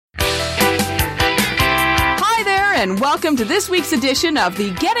and welcome to this week's edition of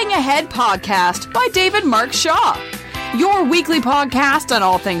the Getting Ahead podcast by David Mark Shaw, your weekly podcast on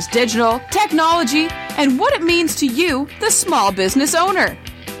all things digital, technology, and what it means to you, the small business owner.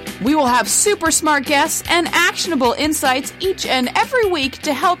 We will have super smart guests and actionable insights each and every week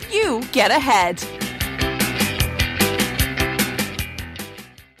to help you get ahead.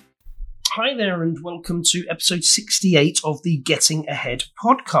 Hi there and welcome to episode 68 of the Getting Ahead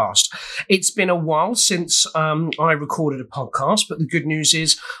podcast. It's been a while since I recorded a podcast, but the good news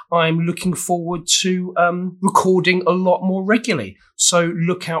is I'm looking forward to recording a lot more regularly. So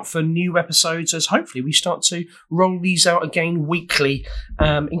look out for new episodes as hopefully we start to roll these out again weekly,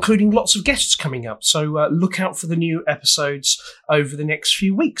 including lots of guests coming up. So look out for the new episodes over the next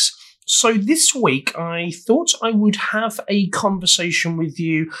few weeks. So this week, I thought I would have a conversation with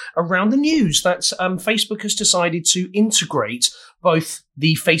you around the news that Facebook has decided to integrate both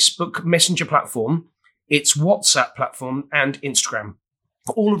the Facebook Messenger platform, its WhatsApp platform, and Instagram,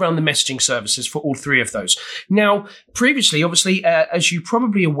 all around the messaging services for all three of those. Now, previously, obviously, as you're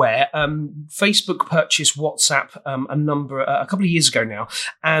probably aware, Facebook purchased WhatsApp a couple of years ago now,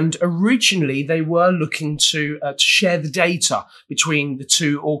 and originally they were looking to share the data between the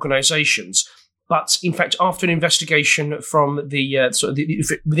two organizations. But in fact, after an investigation from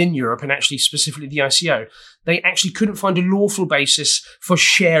within Europe and actually specifically the ICO, they actually couldn't find a lawful basis for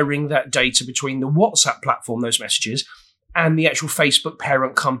sharing that data between the WhatsApp platform, those messages, and the actual Facebook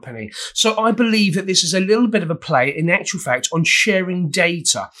parent company. So I believe that this is a little bit of a play, in actual fact, on sharing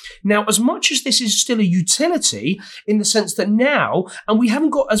data. Now, as much as this is still a utility in the sense that now, and we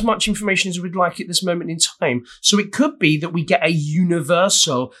haven't got as much information as we'd like at this moment in time, so it could be that we get a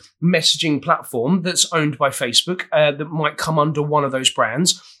universal messaging platform that's owned by Facebook that might come under one of those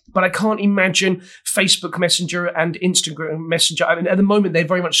brands. But I can't imagine Facebook Messenger and Instagram Messenger. I mean, at the moment, they're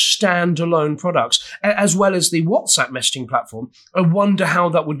very much standalone products, as well as the WhatsApp messaging platform. I wonder how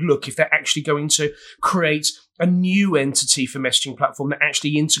that would look if they're actually going to create a new entity for messaging platform that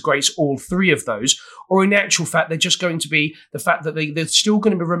actually integrates all three of those, or in actual fact, they're just going to be the fact that they're still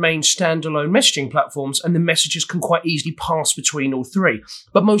going to remain standalone messaging platforms and the messages can quite easily pass between all three.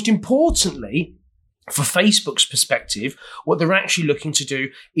 But most importantly, for Facebook's perspective, what they're actually looking to do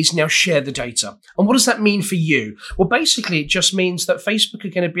is now share the data. And what does that mean for you? Well, basically, it just means that Facebook are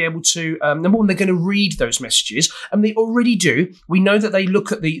going to be able to, number one, they're going to read those messages, and they already do. We know that they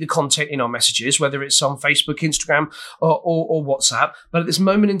look at the content in our messages, whether it's on Facebook, Instagram, or WhatsApp. But at this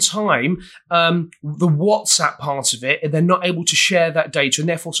moment in time, the WhatsApp part of it, they're not able to share that data and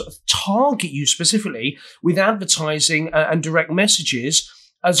therefore sort of target you specifically with advertising and direct messages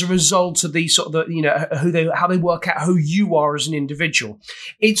as a result of the sort of how they work out who you are as an individual.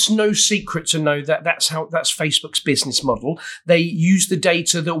 It's no secret to know that that's Facebook's business model. They use the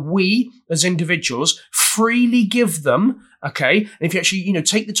data that we as individuals freely give them. Okay, and if you actually,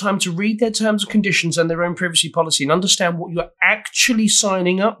 take the time to read their terms and conditions and their own privacy policy and understand what you're actually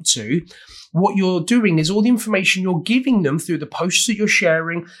signing up to, what you're doing is all the information you're giving them through the posts that you're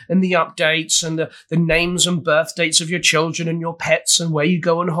sharing and the updates and the names and birth dates of your children and your pets and where you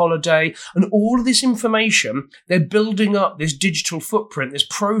go on holiday and all of this information, they're building up this digital footprint, this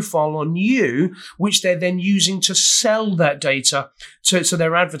profile on you, which they're then using to sell that data so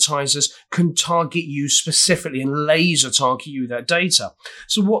their advertisers can target you specifically and laser target you that data.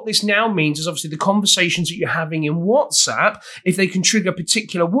 So what this now means is obviously the conversations that you're having in WhatsApp, if they can trigger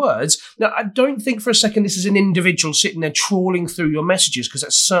particular words. Now, I don't think for a second this is an individual sitting there trawling through your messages, because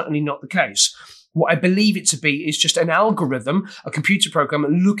that's certainly not the case. What I believe it to be is just an algorithm, a computer program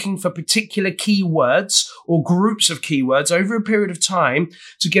looking for particular keywords or groups of keywords over a period of time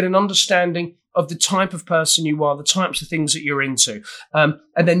to get an understanding of the type of person you are, the types of things that you're into, and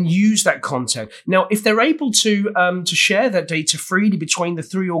then use that content. Now, if they're able to share that data freely between the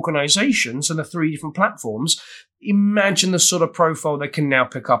three organizations and the three different platforms, imagine the sort of profile they can now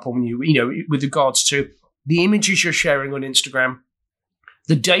pick up on you, with regards to the images you're sharing on Instagram,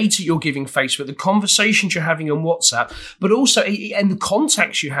 the data you're giving Facebook, the conversations you're having on WhatsApp, but also and the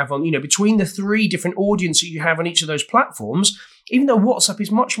contacts you have on, between the three different audiences you have on each of those platforms. Even though WhatsApp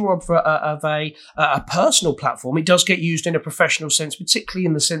is much more of a personal platform, it does get used in a professional sense, particularly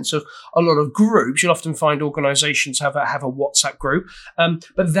in the sense of a lot of groups. You'll often find organizations have a WhatsApp group.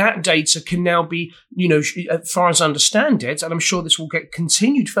 But that data can now be, as far as I understand it, and I'm sure this will get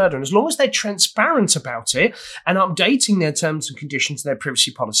continued further, and as long as they're transparent about it and updating their terms and conditions and their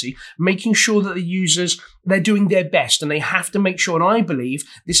privacy policy, making sure that the users, they're doing their best, and they have to make sure, and I believe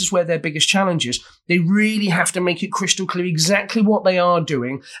this is where their biggest challenge is, they really have to make it crystal clear exactly what they are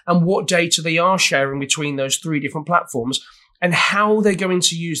doing and what data they are sharing between those three different platforms. and how they're going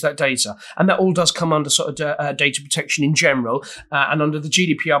to use that data. And that all does come under sort of data protection in general, and under the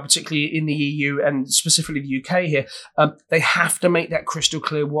GDPR, particularly in the EU and specifically the UK here, they have to make that crystal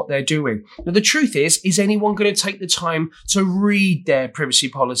clear what they're doing. Now, the truth is anyone going to take the time to read their privacy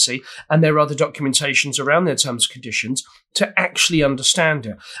policy and their other documentations around their terms and conditions to actually understand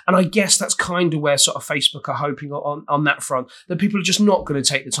it? And I guess that's kind of where sort of Facebook are hoping on that front, that people are just not going to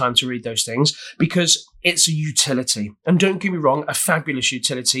take the time to read those things because it's a utility. And don't get me wrong, a fabulous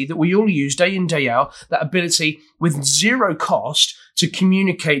utility that we all use day in, day out, that ability with zero cost to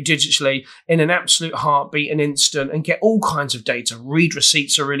communicate digitally in an absolute heartbeat, an instant, and get all kinds of data. Read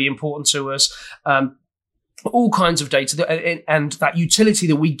receipts are really important to us. All kinds of data and that utility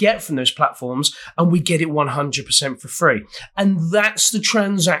that we get from those platforms, and we get it 100% for free. And that's the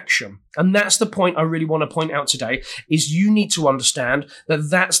transaction. And that's the point I really want to point out today, is you need to understand that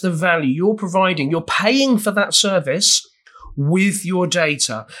that's the value you're providing. You're paying for that service with your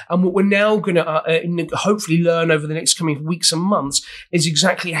data. And what we're now going to hopefully learn over the next coming weeks and months is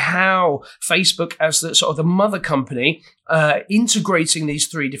exactly how Facebook, as the sort of the mother company, integrating these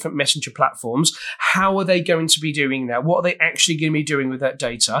three different messenger platforms, how are they going to be doing that? What are they actually going to be doing with that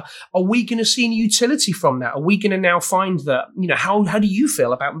data? Are we going to see any utility from that? Are we going to now find that, how do you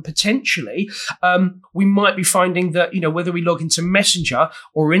feel about potentially, we might be finding that, whether we log into Messenger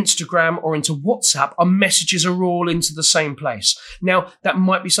or Instagram or into WhatsApp, our messages are all into the same place. Now, that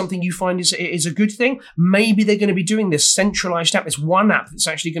might be something you find is a good thing. Maybe they're going to be doing this centralized app, this one app that's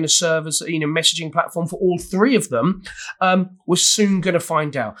actually going to serve as, messaging platform for all three of them. We're soon going to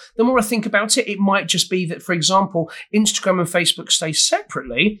find out. The more I think about it, it might just be that, for example, Instagram and Facebook stay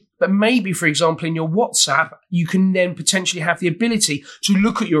separately, but maybe, for example, in your WhatsApp, you can then potentially have the ability to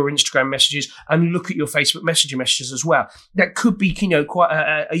look at your Instagram messages and look at your Facebook Messenger messages as well. That could be,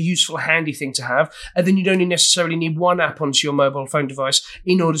 quite a useful, handy thing to have. And then you don't necessarily need one app onto your mobile phone device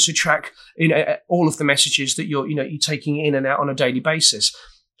in order to track, all of the messages that you're taking in and out on a daily basis.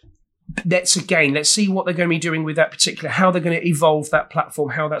 Let's see what they're going to be doing with that particular, how they're going to evolve that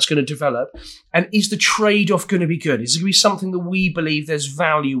platform, how that's going to develop. And is the trade-off going to be good? Is it going to be something that we believe there's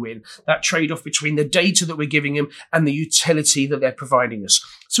value in, that trade-off between the data that we're giving them and the utility that they're providing us?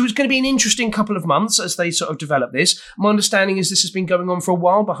 So it's going to be an interesting couple of months as they sort of develop this. My understanding is this has been going on for a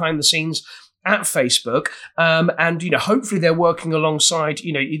while behind the scenes at Facebook. And, hopefully they're working alongside,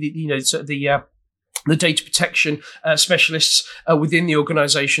 the data protection specialists within the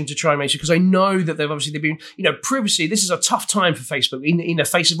organization to try and make sure, because I know that they've been, privacy. This is a tough time for Facebook in the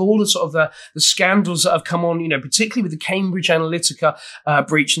face of all the sort of the scandals that have come on, particularly with the Cambridge Analytica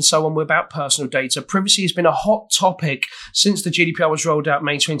breach and so on about personal data. Privacy has been a hot topic since the GDPR was rolled out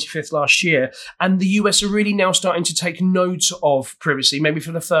May 25th last year. And the US are really now starting to take note of privacy, maybe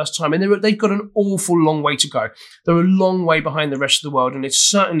for the first time. And they've got an awful long way to go. They're a long way behind the rest of the world, and it's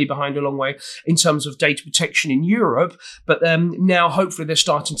certainly behind a long way in terms of data protection in Europe, but now hopefully they're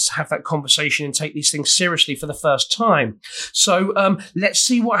starting to have that conversation and take these things seriously for the first time. So let's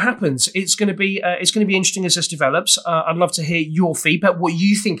see what happens. It's going to be interesting as this develops. I'd love to hear your feedback, what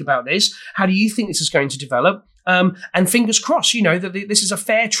you think about this. How do you think this is going to develop? And fingers crossed, that this is a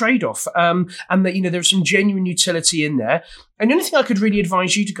fair trade-off, and that, there's some genuine utility in there. And the only thing I could really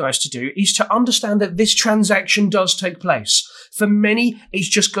advise you guys to do is to understand that this transaction does take place. For many, it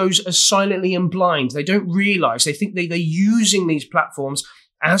just goes as silently and blind. They don't realize, they think they're using these platforms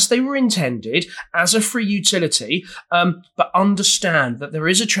as they were intended, as a free utility, but understand that there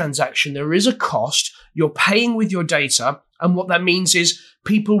is a transaction, there is a cost, you're paying with your data, and what that means is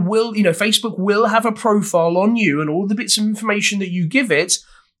people will, Facebook will have a profile on you and all the bits of information that you give it,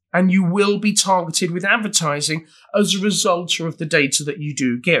 and you will be targeted with advertising as a result of the data that you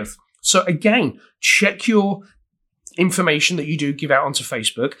do give. So again, check your information that you do give out onto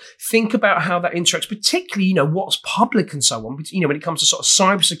Facebook. Think about how that interacts, particularly, what's public and so on. When it comes to sort of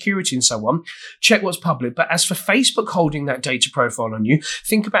cybersecurity and so on, check what's public. But as for Facebook holding that data profile on you,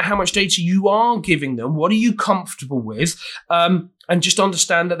 think about how much data you are giving them. What are you comfortable with? And just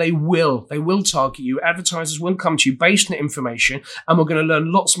understand that they will target you. Advertisers will come to you based on the information, and we're going to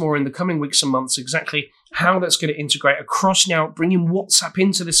learn lots more in the coming weeks and months exactly how that's going to integrate across now, bringing WhatsApp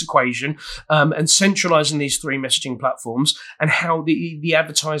into this equation, and centralizing these three messaging platforms, and how the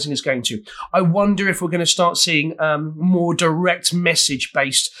advertising is going to. I wonder if we're going to start seeing more direct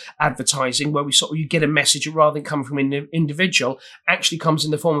message-based advertising, where you get a message rather than come from an individual, actually comes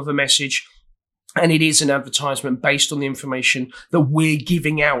in the form of a message. And it is an advertisement based on the information that we're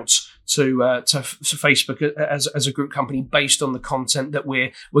giving out to Facebook as a group company based on the content that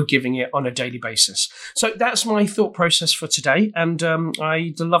we're giving it on a daily basis. So that's my thought process for today, and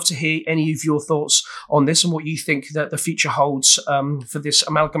I'd love to hear any of your thoughts on this and what you think that the future holds for this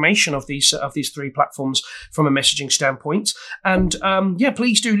amalgamation of these three platforms from a messaging standpoint. And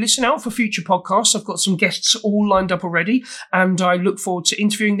please do listen out for future podcasts. I've got some guests all lined up already, and I look forward to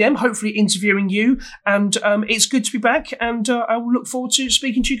interviewing them, hopefully interviewing you. And it's good to be back, and I will look forward to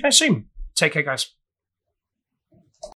speaking to you guys soon. Take care, guys.